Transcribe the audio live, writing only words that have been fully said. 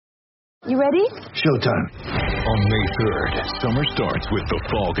You ready? Showtime. On May 3rd, summer starts with The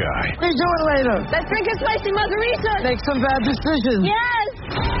Fall Guy. Let's do it later. Let's drink a spicy margarita. Make some bad decisions. Yes.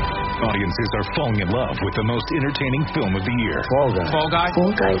 Audiences are falling in love with the most entertaining film of the year. Fall Guy. Fall Guy?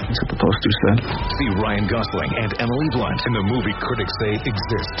 Fall Guy. That's what the poster said. See Ryan Gosling and Emily Blunt in the movie critics say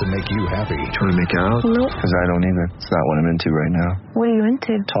exists to make you happy. Trying to make it out? Nope. Because I don't either. It's not what I'm into right now. What are you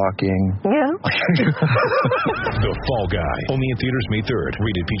into? Talking. Yeah. The Fall Guy. Only in theaters May 3rd.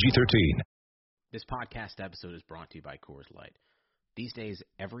 Rated PG-13. This podcast episode is brought to you by Coors Light. These days,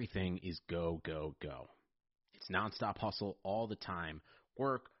 everything is go, go, go. It's nonstop hustle all the time.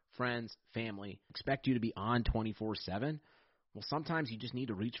 Work, friends, family, expect you to be on 24/7. Well, sometimes you just need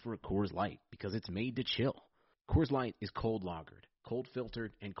to reach for a Coors Light because it's made to chill. Coors Light is cold lagered, cold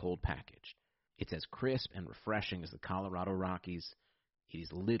filtered, and cold packaged. It's as crisp and refreshing as the Colorado Rockies. It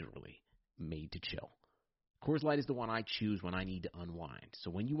is literally made to chill. Coors Light is the one I choose when I need to unwind. So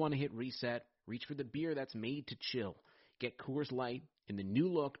when you want to hit reset, reach for the beer that's made to chill. Get Coors Light in the new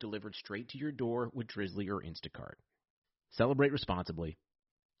look delivered straight to your door with Drizzly or Instacart. Celebrate responsibly.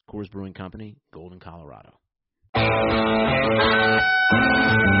 Coors Brewing Company, Golden, Colorado.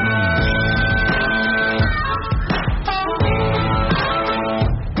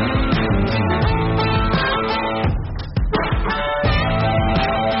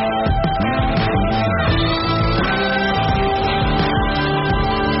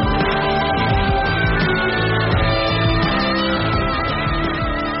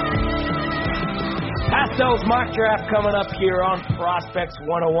 Pastel's Mock Draft coming up here on Prospects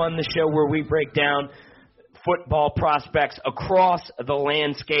 101, the show where we break down football prospects across the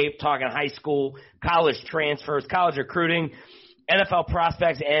landscape, talking high school, college transfers, college recruiting, NFL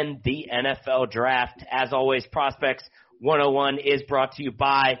prospects, and the NFL draft. As always, Prospects 101 is brought to you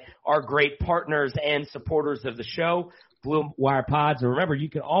by our great partners and supporters of the show, Blue Wire Pods. And remember, you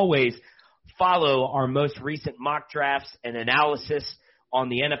can always follow our most recent mock drafts and analysis on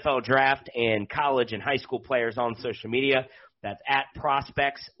the NFL draft and college and high school players on social media. That's at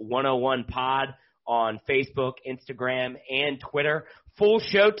Prospects 101 Pod on Facebook, Instagram, and Twitter. Full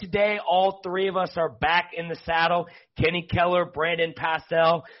show today. All three of us are back in the saddle. Kenny Keller, Brandon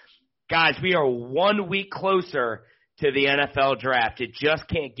Pastel. Guys, we are 1 week closer to the NFL draft. It just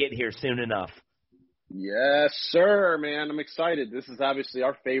can't get here soon enough. Yes, sir, man. I'm excited. This is obviously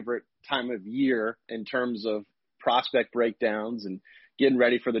our favorite time of year in terms of prospect breakdowns and getting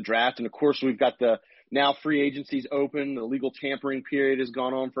ready for the draft. And, of course, we've got the now free agencies open. The legal tampering period has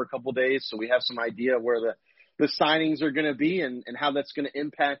gone on for a couple of days, so we have some idea where the signings are going to be and how that's going to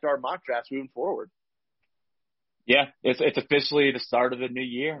impact our mock drafts moving forward. Yeah, it's officially the start of the new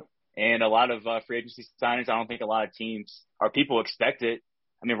year. And a lot of free agency signings, I don't think a lot of teams or people expect it.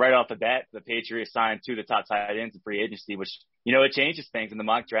 I mean, right off the bat, the Patriots signed two of the top tight ends in free agency, which, it changes things in the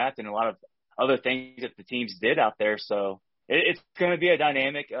mock draft and a lot of other things that the teams did out there. So it's going to be a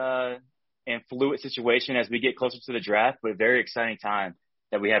dynamic and fluid situation as we get closer to the draft, but a very exciting time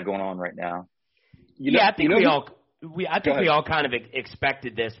that we have going on right now. I think we all kind of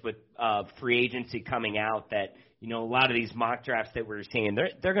expected this with free agency coming out that, a lot of these mock drafts that we're seeing,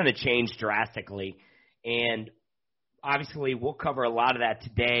 they're going to change drastically. And obviously we'll cover a lot of that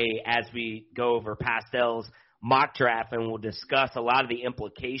today as we go over Pastel's mock draft, and we'll discuss a lot of the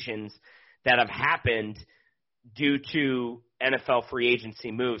implications that have happened due to NFL free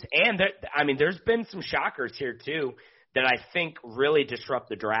agency moves. And there's been some shockers here too that I think really disrupt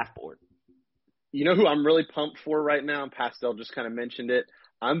the draft board. You know who I'm really pumped for right now? And Pastel just kind of mentioned it.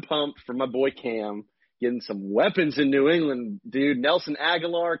 I'm pumped for my boy Cam getting some weapons in New England, dude. Nelson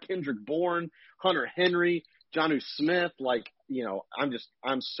Aguilar, Kendrick Bourne, Hunter Henry, Jonnu Smith.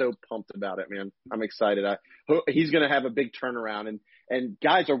 I'm so pumped about it, man. I'm excited. He's going to have a big turnaround. And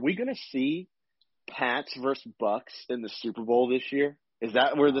guys, are we going to see Pats versus Bucks in the Super Bowl this year? Is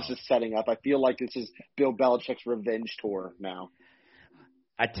that where this is setting up? I feel like this is Bill Belichick's revenge tour now.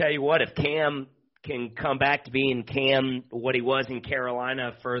 I tell you what, if Cam can come back to being Cam, what he was in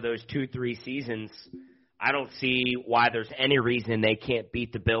Carolina for those 2-3 seasons, I don't see why there's any reason they can't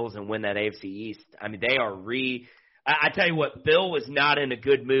beat the Bills and win that AFC East. I mean, they are I tell you what, Bill was not in a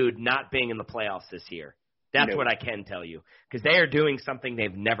good mood not being in the playoffs this year. That's what I can tell you, because they are doing something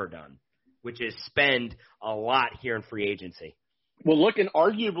they've never done, which is spend a lot here in free agency. Well, look, and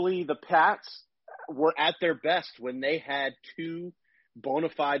arguably the Pats were at their best when they had two bona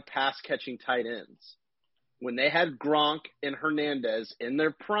fide pass-catching tight ends. When they had Gronk and Hernandez in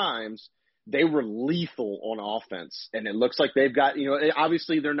their primes, they were lethal on offense. And it looks like they've got,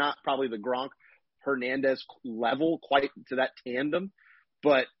 obviously they're not probably the Gronk-Hernandez level quite to that tandem,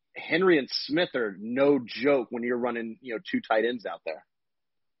 but Henry and Smith are no joke when you're running, two tight ends out there.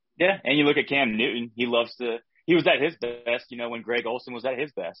 Yeah, and you look at Cam Newton. He was at his best, when Greg Olsen was at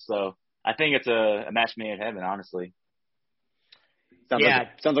his best. So I think it's a match made in heaven, honestly. Sounds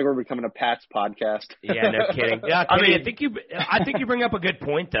like we're becoming a Pats podcast. Yeah, no kidding. Yeah, I think you bring up a good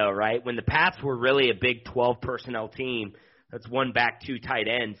point though, right? When the Pats were really a big 12 personnel team, that's one back, 2 tight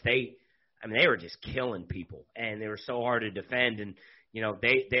ends. They were just killing people, and they were so hard to defend. And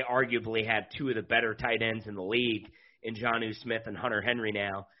they arguably have 2 of the better tight ends in the league in Jonnu Smith and Hunter Henry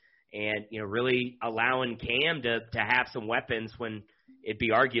now, and really allowing Cam to have some weapons when it'd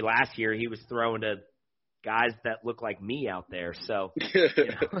be argued last year he was throwing to guys that look like me out there. So,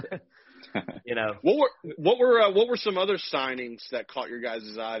 What were some other signings that caught your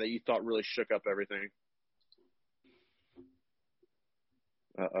guys' eye that you thought really shook up everything?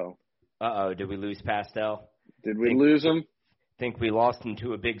 Uh-oh. Did we lose Pastel? Did we lose him? Think we lost him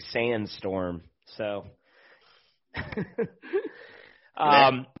to a big sandstorm. So,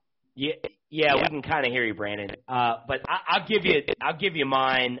 yeah, we can kind of hear you, Brandon. But I'll give you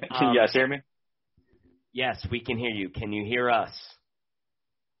mine. Can you guys hear me? Yes, we can hear you. Can you hear us?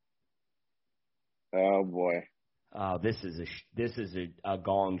 Oh boy. This is a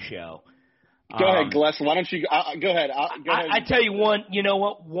gong show. Go ahead, Gless. Why don't you go ahead? Go ahead. I tell you one. You know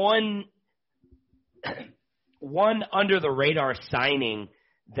what? One under the radar signing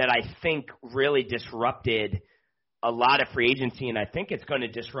that I think really disrupted a lot of free agency, and I think it's going to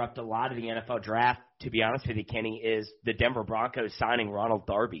disrupt a lot of the NFL draft, to be honest with you, Kenny, is the Denver Broncos signing Ronald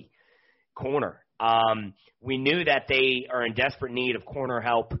Darby, corner. We knew that they are in desperate need of corner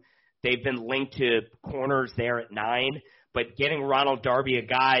help. They've been linked to corners there at 9, but getting Ronald Darby, a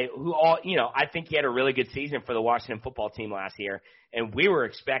guy who I think he had a really good season for the Washington football team last year, and we were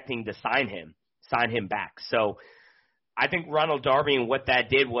expecting to sign him back. So I think Ronald Darby, and what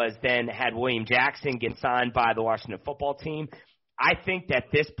that did was then had William Jackson get signed by the Washington football team. I think that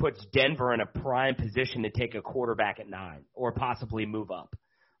this puts Denver in a prime position to take a quarterback at 9 or possibly move up.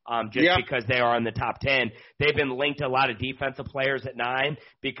 Because they are in the top 10. They've been linked to a lot of defensive players at 9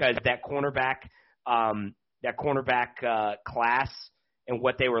 because that cornerback class and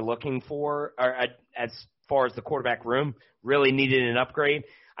what they were looking for, or as far as the quarterback room, really needed an upgrade.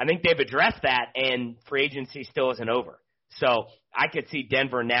 I think they've addressed that, and free agency still isn't over. So I could see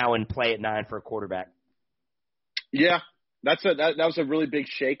Denver now in play at 9 for a quarterback. Yeah, that was a really big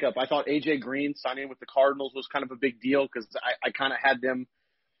shakeup. I thought A.J. Green signing with the Cardinals was kind of a big deal because I kind of had them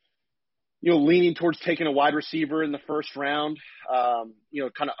leaning towards taking a wide receiver in the first round, kind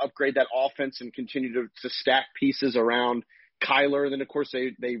of upgrade that offense and continue to stack pieces around Kyler. And then, of course,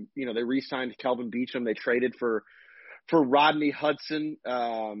 they re-signed Kelvin Beachum. They traded for Rodney Hudson,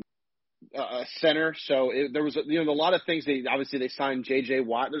 center. So there was, a lot of things. They signed J.J.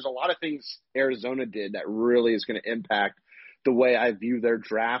 Watt. There's a lot of things Arizona did that really is going to impact the way I view their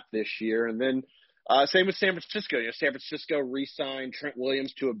draft this year. And then same with San Francisco. San Francisco re-signed Trent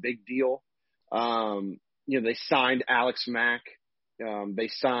Williams to a big deal. They signed Alex Mack. They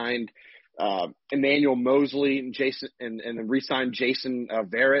signed Emmanuel Mosley and Jason, and then re-signed Jason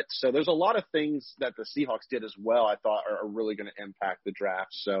Verrett. So there's a lot of things that the Seahawks did as well. I thought are really going to impact the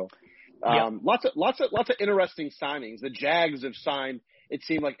draft. So lots of interesting signings. The Jags have signed. It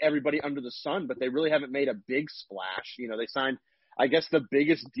seemed like everybody under the sun, but they really haven't made a big splash. They signed. I guess the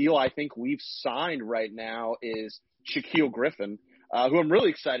biggest deal I think we've signed right now is Shaquille Griffin, who I'm really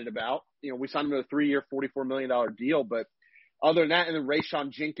excited about. We signed him to a 3-year, $44 million deal. But other than that, and then Rayshon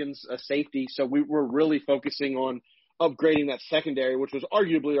Jenkins, a safety. So we're really focusing on upgrading that secondary, which was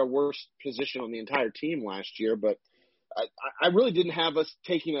arguably our worst position on the entire team last year. But I really didn't have us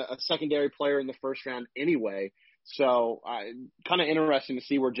taking a secondary player in the first round anyway. So kind of interesting to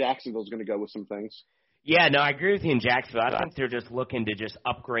see where Jacksonville's going to go with some things. Yeah, no, I agree with you in Jacksonville. I think they're just looking to just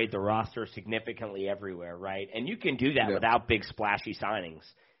upgrade the roster significantly everywhere, right? And you can do that without big splashy signings.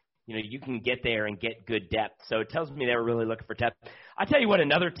 You can get there and get good depth. So it tells me they were really looking for depth. I'll tell you what,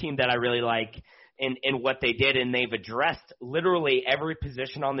 another team that I really like in what they did, and they've addressed literally every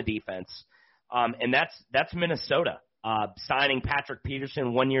position on the defense, and that's Minnesota, signing Patrick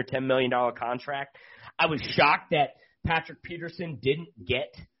Peterson, 1-year, $10 million contract. I was shocked that Patrick Peterson didn't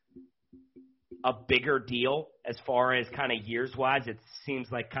get a bigger deal as far as kind of years-wise. It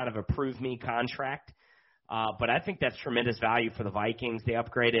seems like kind of a prove-me contract. But I think that's tremendous value for the Vikings. They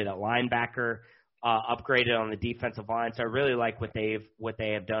upgraded a linebacker, upgraded on the defensive line. So I really like what they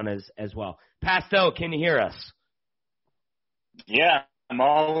have done as well. Pasto, can you hear us? Yeah, I'm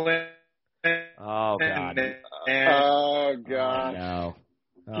all in. Oh, God. Oh, God.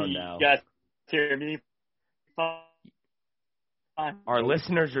 Oh, no. You guys hear me? Our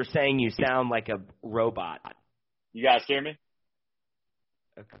listeners are saying you sound like a robot. You guys hear me?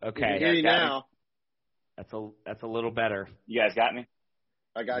 I Okay. can hear you now. That's a little better. You guys got me?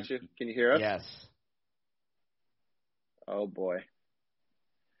 I got you. Can you hear us? Yes. Oh boy.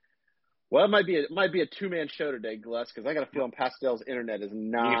 Well, it might be a two-man show today, Gless, because I got a feeling Pastel's internet is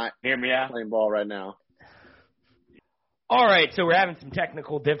You not hear me out? playing ball right now. All right, so we're having some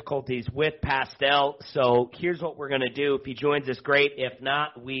technical difficulties with Pastel. So here's what we're going to do. If he joins us, great. If not,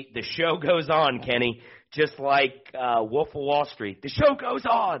 the show goes on, Kenny, just like Wolf of Wall Street. The show goes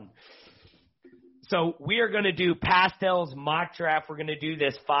on. So we are going to do Pastel's mock draft. We're going to do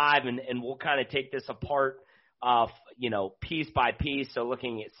this 5, and we'll kind of take this apart, piece by piece. So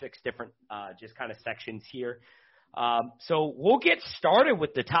looking at 6 different just kind of sections here. So we'll get started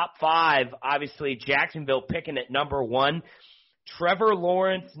with the top 5. Obviously, Jacksonville picking at number 1. Trevor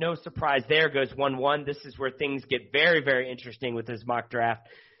Lawrence, no surprise there, goes 1-1. This is where things get very, very interesting with this mock draft.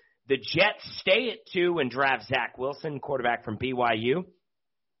 The Jets stay at 2 and draft Zach Wilson, quarterback from BYU.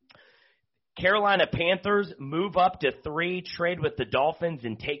 Carolina Panthers move up to 3, trade with the Dolphins,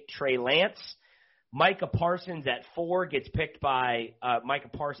 and take Trey Lance. Micah Parsons at 4 gets picked by Micah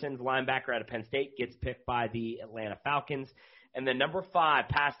Parsons, linebacker out of Penn State, gets picked by the Atlanta Falcons. And then number 5,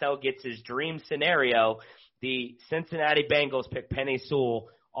 Pastel gets his dream scenario. The Cincinnati Bengals pick Penei Sewell,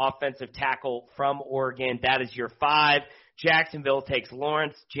 offensive tackle from Oregon. That is your 5. Jacksonville takes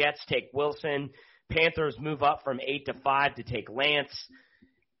Lawrence. Jets take Wilson. Panthers move up from 8 to 5 to take Lance.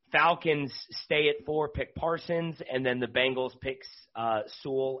 Falcons stay at 4, pick Parsons, and then the Bengals picks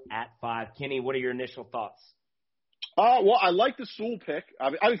Sewell at 5. Kenny, what are your initial thoughts? Well, I like the Sewell pick.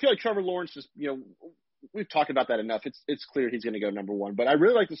 I feel like Trevor Lawrence is, we've talked about that enough. It's clear he's going to go number 1. But I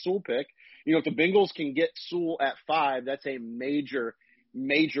really like the Sewell pick. If the Bengals can get Sewell at 5, that's a major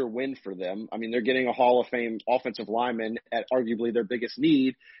win for them. I mean, they're getting a Hall of Fame offensive lineman at arguably their biggest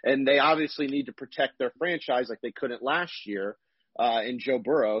need, and they obviously need to protect their franchise like they couldn't last year. In Joe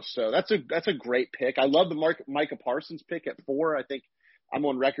Burrow. So that's a great pick. I love the Micah Parsons pick at 4. I think I'm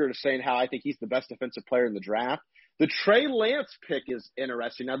on record of saying how I think he's the best defensive player in the draft. The Trey Lance pick is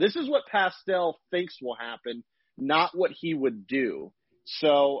interesting. Now, this is what Pastel thinks will happen, not what he would do.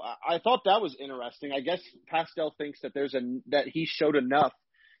 So I thought that was interesting. I guess Pastel thinks that that he showed enough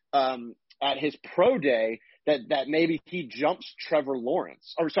at his pro day that maybe he jumps Trevor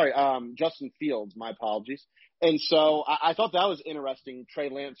Lawrence. Justin Fields, my apologies. And so I thought that was interesting,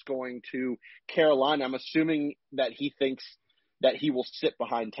 Trey Lance going to Carolina. I'm assuming that he thinks that he will sit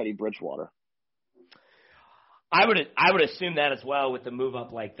behind Teddy Bridgewater. I would assume that as well with the move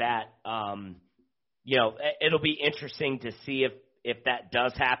up like that. It'll be interesting to see if that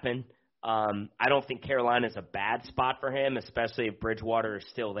does happen. I don't think Carolina's a bad spot for him, especially if Bridgewater is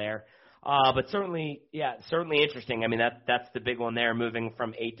still there. But certainly interesting. I mean, that's the big one there, moving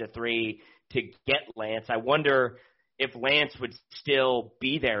from 8 to 3 to get Lance. I wonder if Lance would still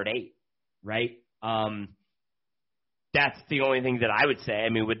be there at 8, right? That's the only thing that I would say. I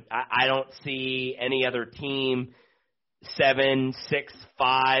mean, I don't see any other team 7, 6,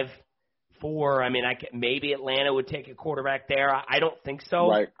 5, 4. I mean, maybe Atlanta would take a quarterback there. I don't think so,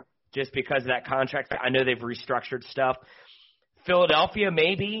 right? Just because of that contract. I know they've restructured stuff. Philadelphia,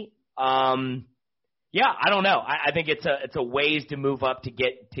 maybe. Yeah, I don't know. I think it's a ways to move up to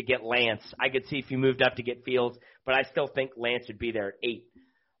get Lance. I could see if you moved up to get Fields, but I still think Lance would be there at 8.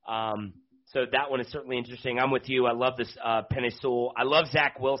 So that one is certainly interesting. I'm with you. I love this Penei Sewell. I love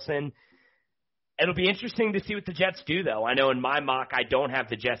Zach Wilson. It'll be interesting to see what the Jets do, though. I know in my mock I don't have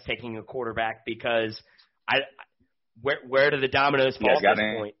the Jets taking a quarterback because where do the dominoes fall at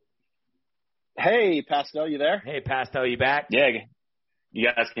this point? Hey, Pastel, you there? Hey, Pastel, you back? Yeah. You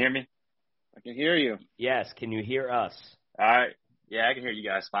guys can hear me? I can hear you. Yes. Can you hear us? All right. Yeah, I can hear you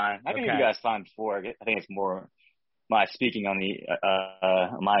guys fine. I can hear you guys fine before. I think it's more my speaking on the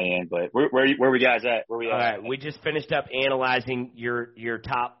my end. But where we guys at? Where we at? All right. We just finished up analyzing your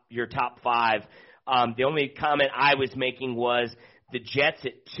top 5. The only comment I was making was the Jets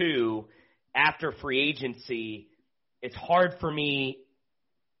at 2 after free agency. It's hard for me.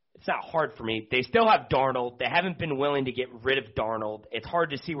 It's not hard for me. They still have Darnold. They haven't been willing to get rid of Darnold. It's hard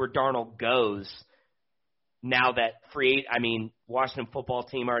to see where Darnold goes now that Washington football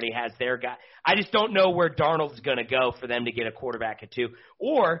team already has their guy. I just don't know where Darnold's going to go for them to get a quarterback at 2.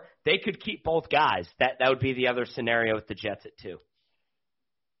 Or they could keep both guys. That would be the other scenario with the Jets at 2.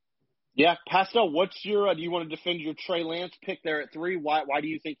 Yeah, Pastel, what's your do you want to defend your Trey Lance pick there at 3? Why do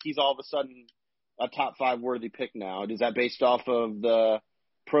you think he's all of a sudden a top 5 worthy pick now? Is that based off of the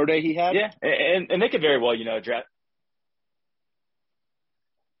pro day he had? Yeah, and they could very well, draft.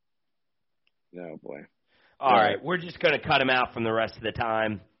 No, boy. All right, we're just going to cut him out from the rest of the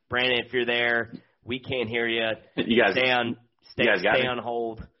time. Brandon, if you're there, we can't hear you. You guys stay You guys got me. on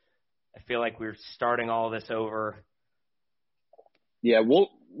hold. I feel like we're starting all this over. Yeah,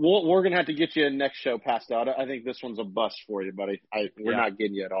 we're gonna have to get you a next show, Pastel. I think this one's a bust for you, buddy. We're not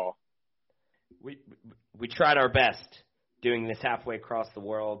getting you at all. We tried our best doing this halfway across the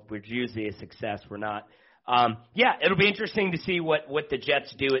world. We're usually a success. We're not. It'll be interesting to see what the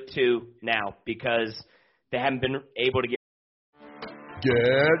Jets do it to now because they haven't been able to get. Get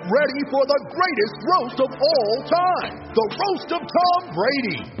ready for the greatest roast of all time, the Roast of Tom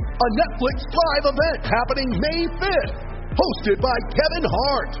Brady, a Netflix live event happening May 5th. Hosted by Kevin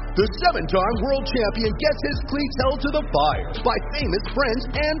Hart, the 7-time world champion gets his cleats held to the fire by famous friends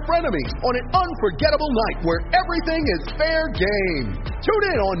and frenemies on an unforgettable night where everything is fair game. Tune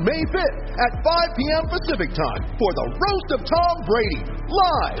in on May 5th at 5 p.m. Pacific time for the Roast of Tom Brady,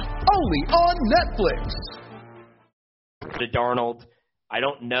 live only on Netflix. To Darnold. I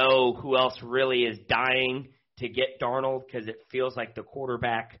don't know who else really is dying to get Darnold because it feels like the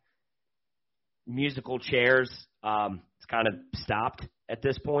quarterback musical chairs it's kind of stopped at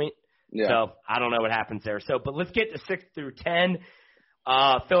this point. Yeah. So I don't know what happens there. But let's get to 6 through 10.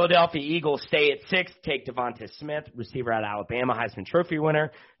 Philadelphia Eagles stay at 6. Take Devonta Smith, receiver out of Alabama, Heisman Trophy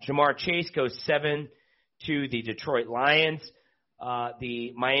winner. Jamar Chase goes 7 to the Detroit Lions.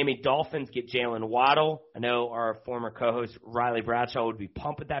 The Miami Dolphins get Jalen Waddle. I know our former co-host Riley Bradshaw would be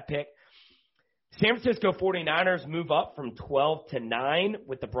pumped with that pick. San Francisco 49ers move up from 12 to 9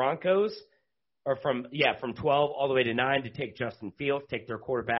 with the Broncos. Or from 12 all the way to 9 to take Justin Fields, take their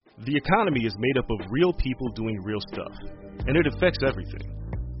quarterback. The economy is made up of real people doing real stuff, and it affects everything.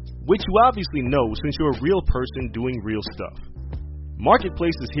 Which you obviously know since you're a real person doing real stuff.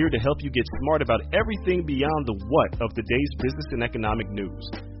 Marketplace is here to help you get smart about everything beyond the what of the day's business and economic news.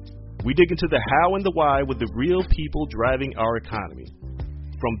 We dig into the how and the why with the real people driving our economy.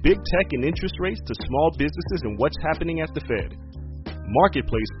 From big tech and interest rates to small businesses and what's happening at the Fed.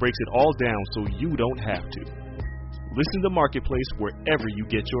 Marketplace breaks it all down so you don't have to. Listen to Marketplace wherever you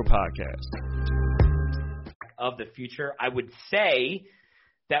get your podcasts. Of the future, I would say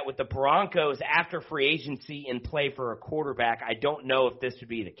that with the Broncos after free agency in play for a quarterback, I don't know if this would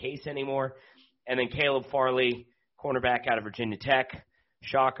be the case anymore. And then Caleb Farley, cornerback out of Virginia Tech.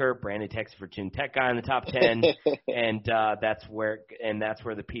 Shocker, Brandon Tech's Virginia Tech guy in the top 10, and that's where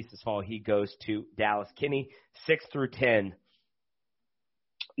the pieces fall. He goes to Dallas. Kenny, 6 through 10.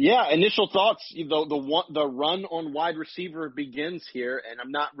 Yeah, initial thoughts. The run on wide receiver begins here, and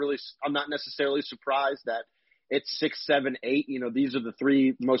I'm not necessarily surprised that it's 6, 7, 8. These are the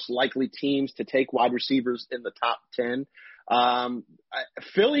 3 most likely teams to take wide receivers in the top 10.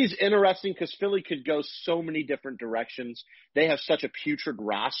 Philly's interesting because Philly could go so many different directions. They have such a putrid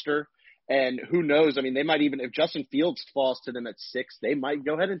roster, and who knows? I mean, they might even, if Justin Fields falls to them at 6, they might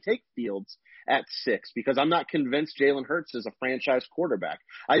go ahead and take Fields at 6 because I'm not convinced Jalen Hurts is a franchise quarterback.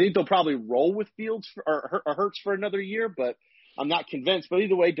 I think they'll probably roll with Fields or Hurts for another year, but I'm not convinced. But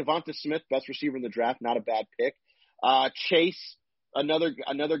either way, Devonta Smith, best receiver in the draft, not a bad pick. Chase, another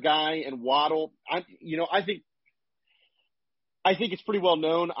guy, and Waddle. I think it's pretty well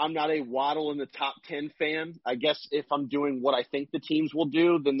known I'm not a Waddle in the top 10 fan. I guess if I'm doing what I think the teams will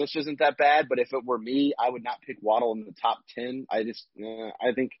do, then this isn't that bad. But if it were me, I would not pick Waddle in the top 10. I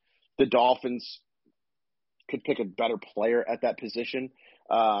think the Dolphins could pick a better player at that position,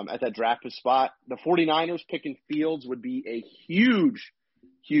 at that draft spot. The 49ers picking Fields would be a huge,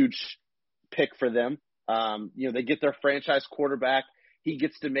 huge pick for them. They get their franchise quarterback. He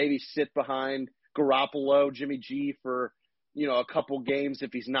gets to maybe sit behind Garoppolo, Jimmy G for a couple games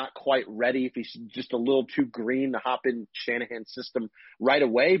if he's not quite ready, if he's just a little too green to hop in Shanahan's system right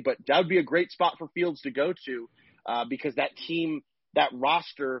away. But that would be a great spot for Fields to go to because that team, that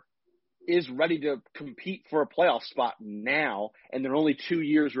roster is ready to compete for a playoff spot now, and they're only 2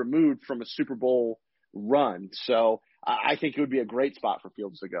 years removed from a Super Bowl run. So I think it would be a great spot for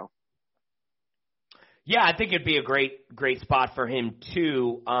Fields to go. Yeah, I think it'd be a great spot for him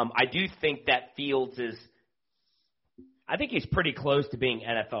too. I do think that Fields is – I think he's pretty close to being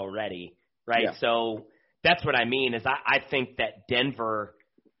NFL ready, right? Yeah. So that's what I mean is I think that Denver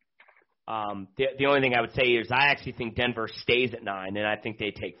the only thing I would say is I actually think Denver stays at 9, and I think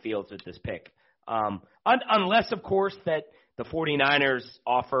they take Fields with this pick. Unless, of course, that the 49ers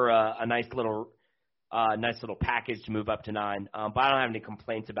offer a nice little package to move up to 9. But I don't have any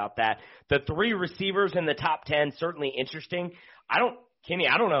complaints about that. The 3 receivers in the top 10, certainly interesting. Kenny,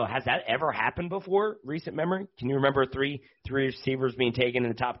 I don't know. Has that ever happened before, recent memory? Can you remember three receivers being taken in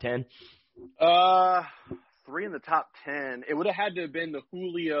the top 10? 3 in the top 10. It would have had to have been the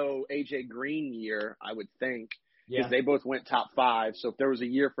Julio, A.J. Green year, I would think, because they both went top 5. So if there was a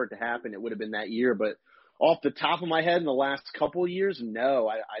year for it to happen, it would have been that year. But off the top of my head in the last couple of years,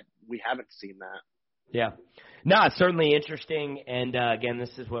 no, we haven't seen that. Yeah. No, it's certainly interesting, and again,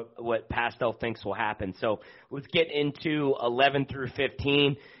 this is what Pastel thinks will happen. So let's get into 11 through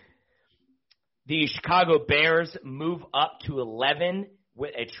 15. The Chicago Bears move up to 11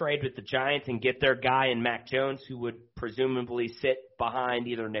 with a trade with the Giants and get their guy in Mac Jones, who would presumably sit behind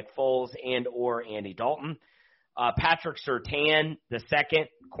either Nick Foles and or Andy Dalton. Patrick Surtain, the second,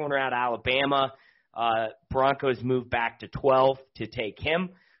 corner out of Alabama. Broncos move back to 12 to take him.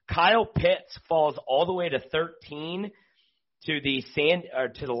 Kyle Pitts falls all the way to 13 to the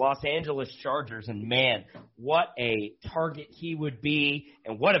Los Angeles Chargers, and man, what a target he would be,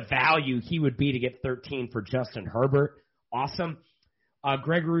 and what a value he would be to get 13 for Justin Herbert. Awesome.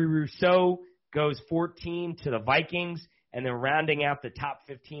 Gregory Rousseau goes 14 to the Vikings, and then rounding out the top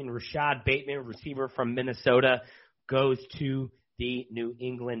 15, Rashad Bateman, receiver from Minnesota, goes to the New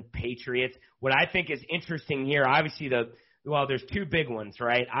England Patriots. What I think is interesting here, obviously there's two big ones,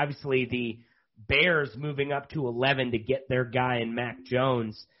 right? Obviously the Bears moving up to 11 to get their guy in Mac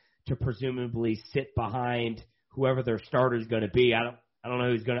Jones to presumably sit behind whoever their starter is going to be. I don't know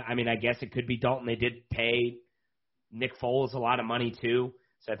who's going to – I mean, I guess it could be Dalton. They did pay Nick Foles a lot of money too,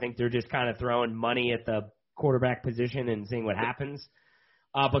 so I think they're just kind of throwing money at the quarterback position and seeing what happens.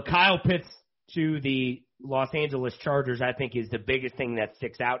 But Kyle Pitts to the Los Angeles Chargers, I think, is the biggest thing that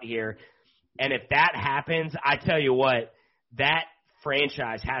sticks out here. And if that happens, I tell you what, that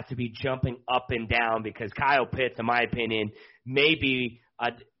franchise has to be jumping up and down, because Kyle Pitts, in my opinion, may be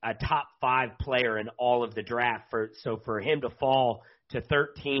a top 5 player in all of the draft. So for him to fall to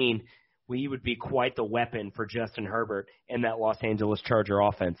 13, he would be quite the weapon for Justin Herbert and that Los Angeles Charger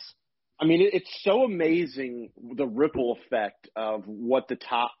offense. I mean, it's so amazing the ripple effect of what the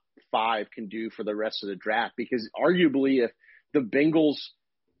top 5 can do for the rest of the draft, because arguably if the Bengals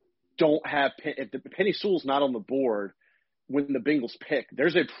don't have – if Penny Sewell's not on the board when the Bengals pick,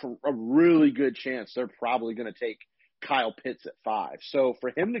 there's a really good chance they're probably going to take Kyle Pitts at 5. So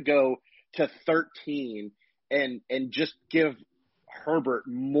for him to go to 13 and just give Herbert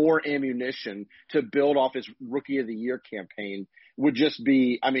more ammunition to build off his Rookie of the Year campaign would just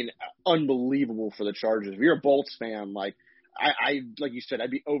be, I mean, unbelievable for the Chargers. If you're a Bolts fan, like like you said,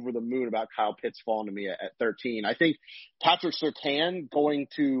 I'd be over the moon about Kyle Pitts falling to me at 13. I think Patrick Surtain going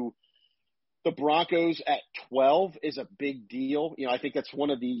to the Broncos at 12 is a big deal. You know, I think that's one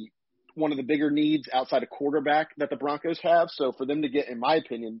of the bigger needs outside of quarterback that the Broncos have. So for them to get, in my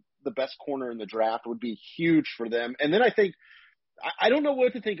opinion, the best corner in the draft would be huge for them. And then I think, I don't know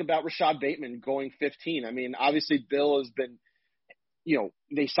what to think about Rashad Bateman going 15. I mean, obviously Bill has been, you know,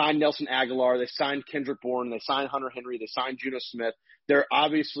 they signed Nelson Aguilar, they signed Kendrick Bourne, they signed Hunter Henry, they signed Juno Smith. They're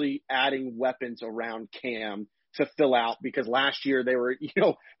obviously adding weapons around Cam to fill out, because last year they were, you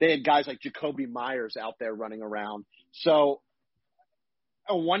know, they had guys like Jacoby Myers out there running around. So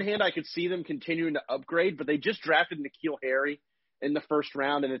on one hand, I could see them continuing to upgrade, but they just drafted N'Keal Harry in the first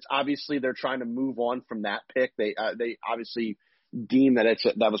round, and it's obviously they're trying to move on from that pick. They obviously deem that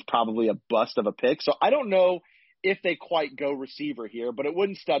that was probably a bust of a pick. So I don't know if they quite go receiver here, but it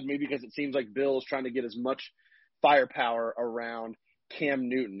wouldn't stud me, because it seems like Bill is trying to get as much firepower around Cam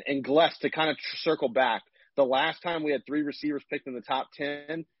Newton. And Gless, to kind of circle back, the last time we had 3 receivers picked in the top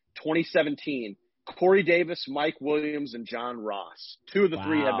 10, 2017, Corey Davis, Mike Williams, and John Ross. 2 of the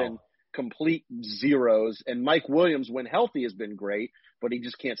 3 have been complete zeros, and Mike Williams, when healthy, has been great, but he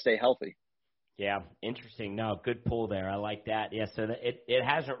just can't stay healthy. Yeah, interesting. No, good pull there. I like that. Yeah, so it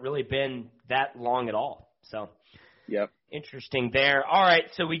hasn't really been that long at all. So, yep. Interesting there. All right,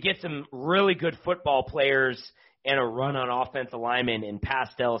 so we get some really good football players and a run on offensive linemen in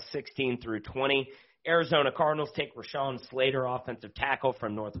Pastel 16 through 20. Arizona Cardinals take Rashawn Slater, offensive tackle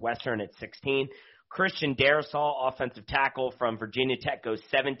from Northwestern, at 16. Christian Darrisaw, offensive tackle from Virginia Tech, goes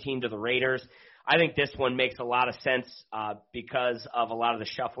 17 to the Raiders. I think this one makes a lot of sense because of a lot of the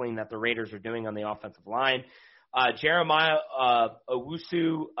shuffling that the Raiders are doing on the offensive line. Jeremiah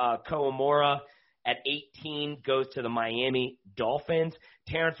Owusu Koamora at 18 goes to the Miami Dolphins.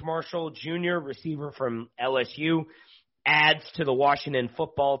 Terrence Marshall Jr., receiver from LSU, adds to the Washington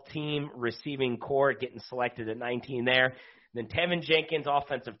football team receiving core, getting selected at 19 there. Then Tevin Jenkins,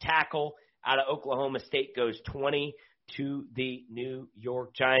 offensive tackle out of Oklahoma State, goes 20 to the New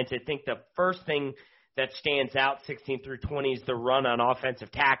York Giants. I think the first thing that stands out, 16 through 20, is the run on offensive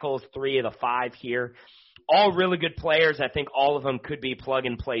tackles, 3 of the 5 here. All really good players. I think all of them could be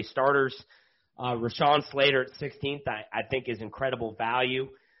plug-and-play starters. Rashawn Slater at 16th, I think, is incredible value.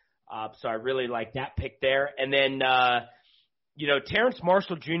 So I really like that pick there. And then, Terrence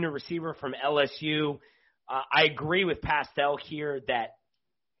Marshall Jr., receiver from LSU, I agree with Pastel here that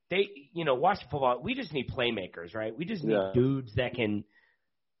Washington football, we just need playmakers, right? We just need dudes that can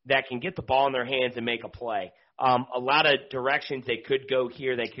get the ball in their hands and make a play. A lot of directions they could go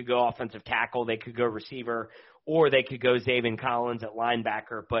here. They could go offensive tackle. They could go receiver, or they could go Zaven Collins at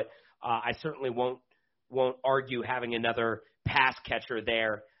linebacker. But I certainly won't argue having another pass catcher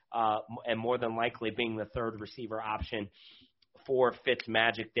there, and more than likely being the third receiver option for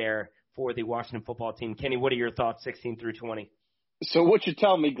Fitzmagic there for the Washington football team. Kenny, what are your thoughts 16 through 20? So what you're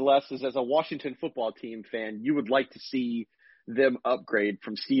telling me, Gless, is as a Washington football team fan, you would like to see them upgrade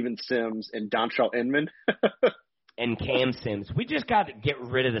from Steven Sims and Dontrell Inman. And Cam Sims. We just got to get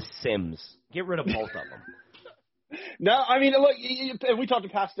rid of the Sims. Get rid of both of them. No, I mean, look, and we talked to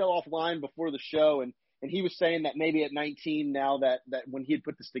Pastel offline before the show, and he was saying that maybe at 19 now that when he had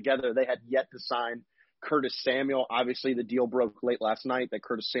put this together, they had yet to sign Curtis Samuel. Obviously, the deal broke late last night that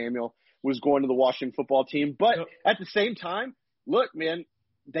Curtis Samuel was going to the Washington football team. But at the same time, look, man,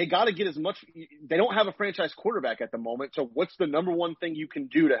 they got to get as much – they don't have a franchise quarterback at the moment. So what's the number one thing you can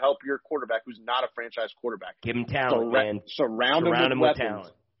do to help your quarterback who's not a franchise quarterback? Give him talent, man. Surround him with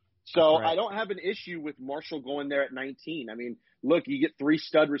talent. So right. I don't have an issue with Marshall going there at 19. I mean, look, you get three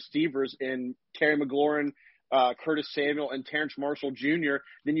stud receivers in Terry McLaurin, Curtis Samuel, and Terrence Marshall Jr.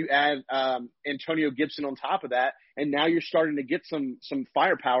 Then you add Antonio Gibson on top of that, and now you're starting to get some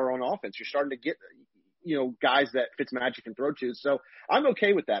firepower on offense. You're starting to get guys that Fitzmagic can throw to. So I'm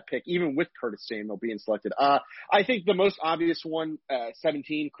okay with that pick, even with Curtis Samuel being selected. I think the most obvious one,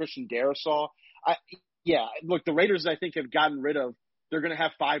 17, Christian Darrisaw. Look, the Raiders, I think, have gotten rid of. They're going to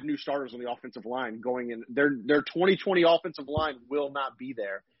have 5 new starters on the offensive line going in. Their 2020 offensive line will not be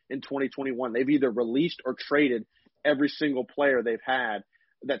there in 2021. They've either released or traded every single player they've had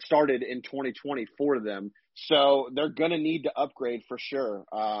that started in 2020 for them. So they're going to need to upgrade for sure.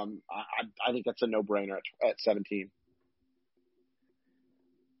 I think that's a no-brainer at 17.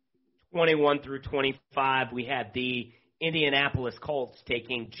 21 through 25, we had the Indianapolis Colts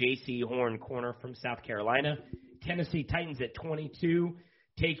taking J.C. Horn, corner from South Carolina. Tennessee Titans at 22,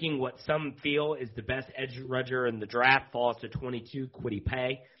 taking what some feel is the best edge rusher in the draft, falls to 22, Kwity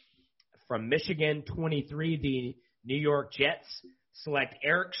Paye. From Michigan, 23, the New York Jets select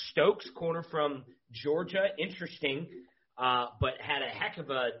Eric Stokes, corner from Georgia. Interesting, but had a heck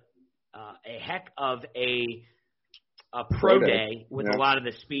of a pro day with a lot of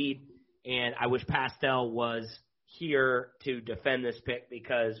the speed. And I wish Pastel was here to defend this pick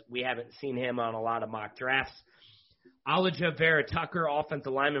because we haven't seen him on a lot of mock drafts. Elijah Vera-Tucker,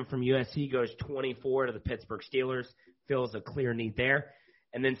 offensive lineman from USC, goes 24 to the Pittsburgh Steelers. Fills a clear need there.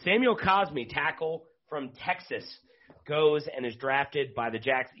 And then Samuel Cosmi, tackle from Texas, goes and is drafted by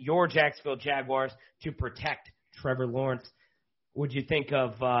your Jacksonville Jaguars to protect Trevor Lawrence. What'd you think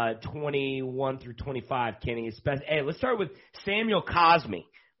of 21 through 25, Kenny? Hey, let's start with Samuel Cosmi,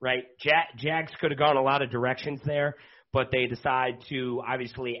 right? Jags could have gone a lot of directions there, but they decide to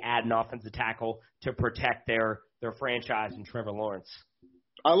obviously add an offensive tackle to protect their franchise and Trevor Lawrence.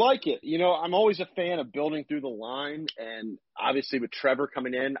 I like it. I'm always a fan of building through the line, and obviously with Trevor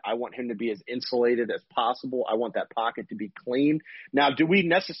coming in, I want him to be as insulated as possible. I want that pocket to be clean. Now, do we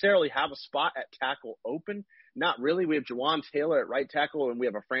necessarily have a spot at tackle open? Not really. We have Jawan Taylor at right tackle, and we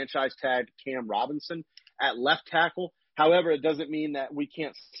have a franchise tag Cam Robinson at left tackle. However, it doesn't mean that we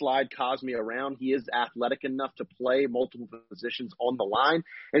can't slide Cosmi around. He is athletic enough to play multiple positions on the line,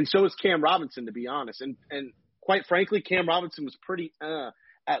 and so is Cam Robinson, to be honest. And quite frankly, Cam Robinson was pretty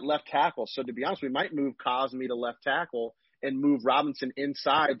at left tackle. So to be honest, we might move Cosmi to left tackle and move Robinson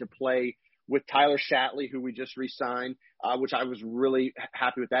inside to play with Tyler Shatley, who we just re-signed, which I was really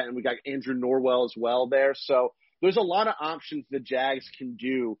happy with that. And we got Andrew Norwell as well there. So there's a lot of options the Jags can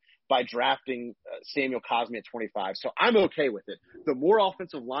do by drafting Samuel Cosmi at 25. So I'm okay with it. The more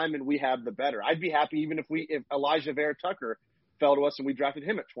offensive linemen we have, the better. I'd be happy even if Elijah Vera-Tucker fell to us and we drafted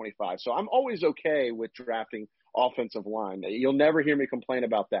him at 25. So I'm always okay with drafting offensive line. You'll never hear me complain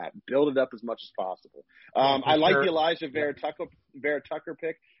about that. Build it up as much as possible. I like the Elijah Vera-Tucker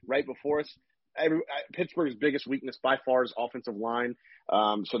pick right before us. Pittsburgh's biggest weakness by far is offensive line.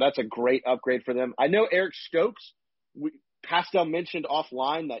 So that's a great upgrade for them. I know Eric Stokes, Pastel mentioned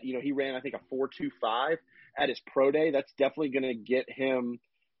offline that, he ran, I think, a 4.25 at his pro day. That's definitely going to get him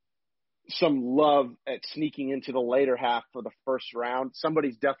some love at sneaking into the later half for the first round.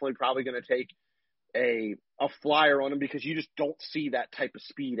 Somebody's definitely probably going to take a flyer on him because you just don't see that type of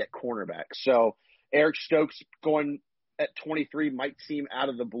speed at cornerback. So Eric Stokes going at 23 might seem out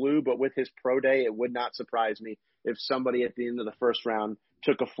of the blue, but with his pro day, it would not surprise me if somebody at the end of the first round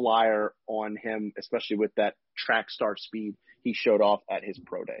took a flyer on him, especially with that track star speed he showed off at his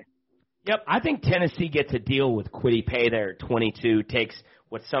pro day. Yep, I think Tennessee gets a deal with Kwity Paye there at 22, takes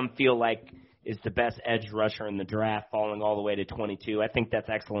what some feel like is the best edge rusher in the draft, falling all the way to 22. I think that's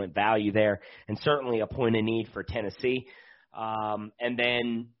excellent value there, and certainly a point of need for Tennessee. And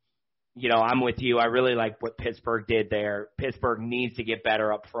then, I'm with you. I really like what Pittsburgh did there. Pittsburgh needs to get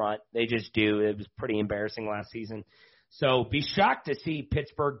better up front. They just do. It was pretty embarrassing last season. So be shocked to see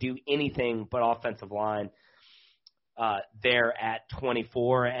Pittsburgh do anything but offensive line there at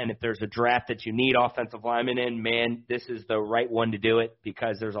 24. And if there's a draft that you need offensive linemen in, man, this is the right one to do it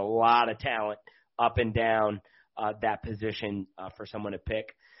because there's a lot of talent up and down that position for someone to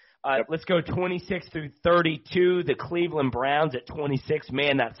pick. Let's go 26 through 32. The Cleveland Browns at 26.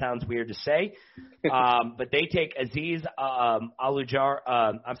 Man, that sounds weird to say. But they take Azeez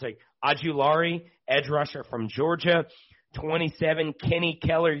Ojulari, edge rusher from Georgia. 27, Kenny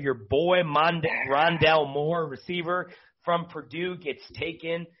Keller, your boy. Rondell Moore, receiver from Purdue, gets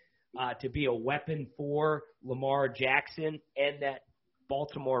taken to be a weapon for Lamar Jackson and that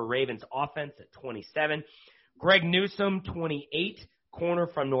Baltimore Ravens offense at 27. Greg Newsome, 28, corner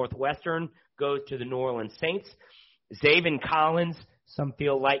from Northwestern, goes to the New Orleans Saints. Zaven Collins, some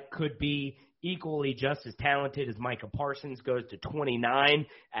feel like could be equally just as talented as Micah Parsons, goes to 29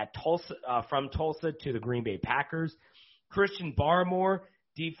 at Tulsa, from Tulsa to the Green Bay Packers. Christian Barmore,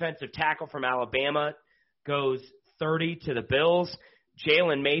 defensive tackle from Alabama, goes 30 to the Bills.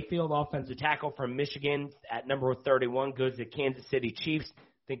 Jalen Mayfield, offensive tackle from Michigan at number 31, goes to Kansas City Chiefs. I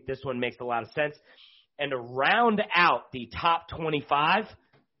think this one makes a lot of sense. And to round out the top 25,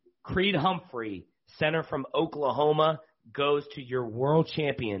 Creed Humphrey, center from Oklahoma, goes to your world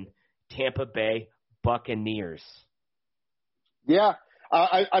champion, Tampa Bay Buccaneers. Yeah,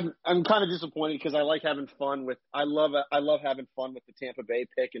 I'm kind of disappointed because I like having fun with I love having fun with the Tampa Bay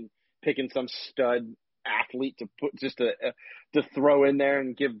pick and picking some stud athlete to put to throw in there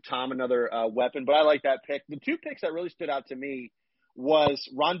and give Tom another weapon. But I like that pick. The two picks that really stood out to me was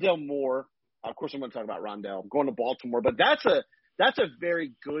Rondell Moore. Of course, I'm going to talk about Rondell going to Baltimore, but that's a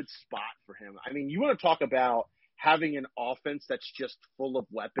very good spot for him. I mean, you want to talk about having an offense that's just full of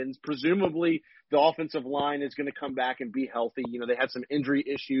weapons. Presumably, the offensive line is going to come back and be healthy. They had some injury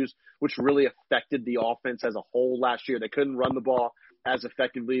issues, which really affected the offense as a whole last year. They couldn't run the ball as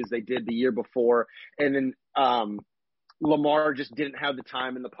effectively as they did the year before. And then Lamar just didn't have the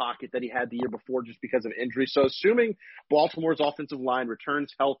time in the pocket that he had the year before just because of injury. So assuming Baltimore's offensive line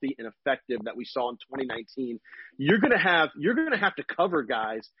returns healthy and effective that we saw in 2019, you're going to have to cover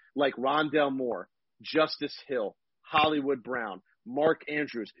guys like Rondell Moore, Justice Hill, Hollywood Brown, Mark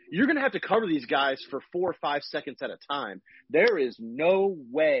Andrews. You're going to have to cover these guys for 4 or 5 seconds at a time. There is no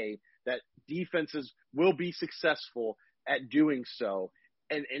way that defenses will be successful at doing so.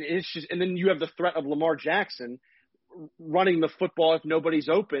 And then you have the threat of Lamar Jackson running the football if nobody's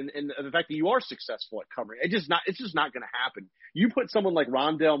open, and the fact that you are successful at covering. It's just not going to happen. You put someone like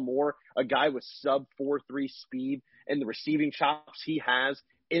Rondell Moore, a guy with sub 4.3 speed and the receiving chops he has,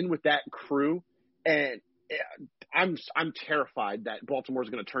 in with that crew, and I'm terrified that Baltimore is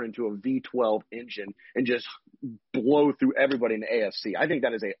going to turn into a V12 engine and just blow through everybody in the AFC. I think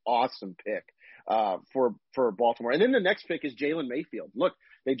that is an awesome pick for Baltimore. And then the next pick is Jalen Mayfield. Look,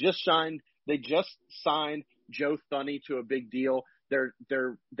 they just signed Joe Thuney to a big deal.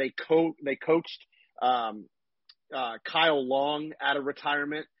 They coached Kyle Long out of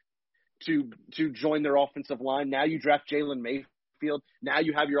retirement to join their offensive line. Now you draft Jalen Mayfield. Now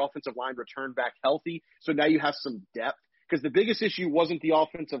you have your offensive line return back healthy. So now you have some depth, because the biggest issue wasn't the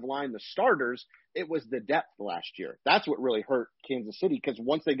offensive line, the starters. It was the depth last year. That's what really hurt Kansas City, because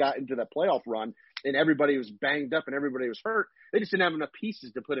once they got into that playoff run and everybody was banged up and everybody was hurt, they just didn't have enough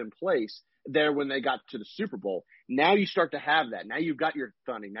pieces to put in place there when they got to the Super Bowl. Now you start to have that. Now you've got your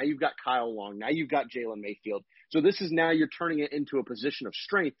Thuney. Now you've got Kyle Long. Now you've got Jalen Mayfield. So this is now you're turning it into a position of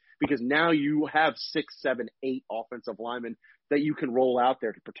strength, because now you have 6, 7, 8 offensive linemen that you can roll out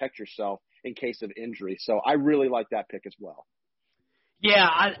there to protect yourself in case of injury. So I really like that pick as well. Yeah,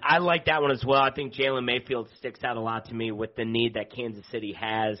 I like that one as well. I think Jalen Mayfield sticks out a lot to me with the need that Kansas City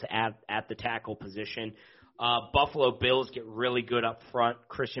has at the tackle position. Buffalo Bills get really good up front.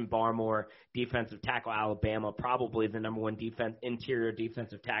 Christian Barmore, defensive tackle, Alabama, probably the number one interior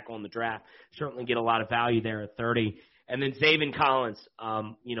defensive tackle in the draft. Certainly get a lot of value there at 30. And then Zaven Collins,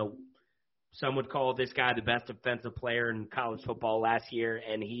 some would call this guy the best defensive player in college football last year,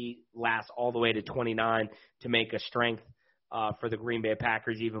 and he lasts all the way to 29 to make a strength for the Green Bay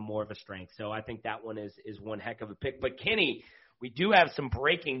Packers even more of a strength. So I think that one is one heck of a pick. But, Kenny, we do have some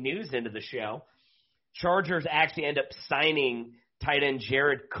breaking news into the show. Chargers actually end up signing tight end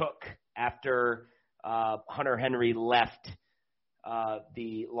Jared Cook after Hunter Henry left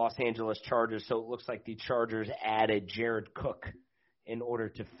the Los Angeles Chargers. So it looks like the Chargers added Jared Cook in order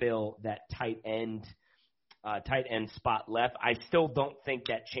to fill that tight end spot left. I still don't think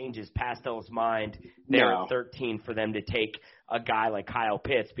that changes Pastel's mind there at 13 for them to take a guy like Kyle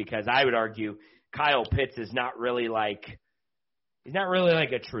Pitts, because I would argue Kyle Pitts is not really like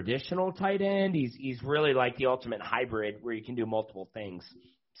a traditional tight end. He's really like the ultimate hybrid where you can do multiple things.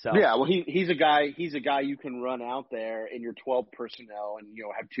 So yeah, well, he's a guy you can run out there in your 12 personnel and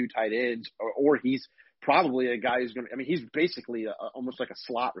have two tight ends, or he's probably a guy who's going to. I mean, he's basically almost like a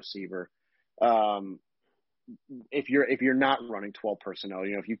slot receiver. If you're not running 12 personnel,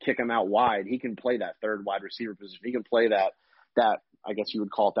 if you kick him out wide, he can play that third wide receiver position. He can play that I guess you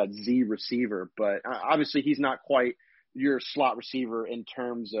would call it that Z receiver, but obviously he's not quite your slot receiver in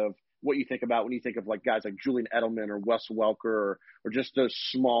terms of what you think about when you think of like guys like Julian Edelman or Wes Welker or just those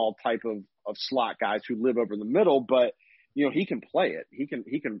small type of slot guys who live over the middle. But he can play it. He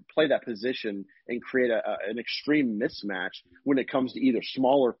can play that position and create an extreme mismatch when it comes to either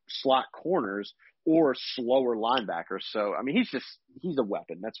smaller slot corners or slower linebackers. So I mean, he's a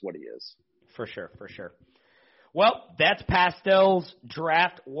weapon. That's what he is. For sure. Well, that's Pastel's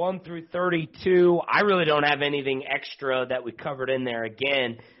draft 1 through 32. I really don't have anything extra that we covered in there.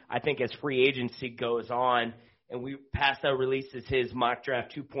 Again, I think as free agency goes on and Pastel releases his mock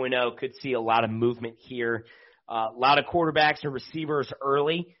draft 2.0, could see a lot of movement here. A lot of quarterbacks and receivers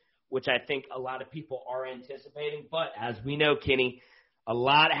early, which I think a lot of people are anticipating. But as we know, Kenny, a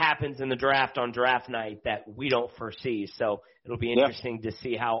lot happens in the draft on draft night that we don't foresee. So it'll be interesting to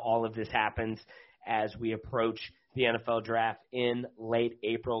see how all of this happens as we approach the NFL draft in late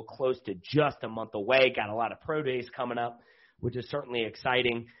April, close to just a month away. Got a lot of pro days coming up, which is certainly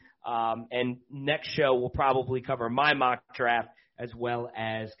exciting. And next show, we'll probably cover my mock draft as well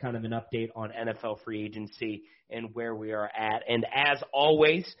as kind of an update on NFL free agency and where we are at. And as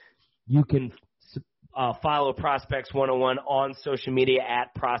always, you can follow Prospects 101 on social media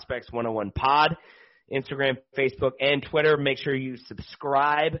at Prospects 101 Pod, Instagram, Facebook, and Twitter. Make sure you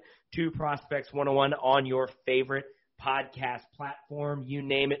subscribe to Prospects 101 on your favorite podcast platform. You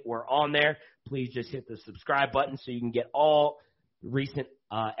name it, we're on there. Please just hit the subscribe button so you can get all recent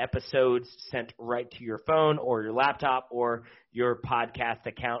episodes sent right to your phone or your laptop or your podcast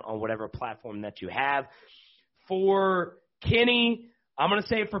account on whatever platform that you have. For Kenny, I'm going to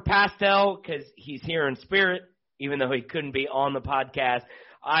say for Pastel because he's here in spirit, even though he couldn't be on the podcast.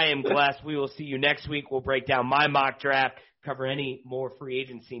 I am blessed. We will see you next week. We'll break down my mock draft, cover any more free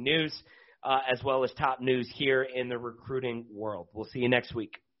agency news, as well as top news here in the recruiting world. We'll see you next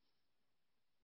week.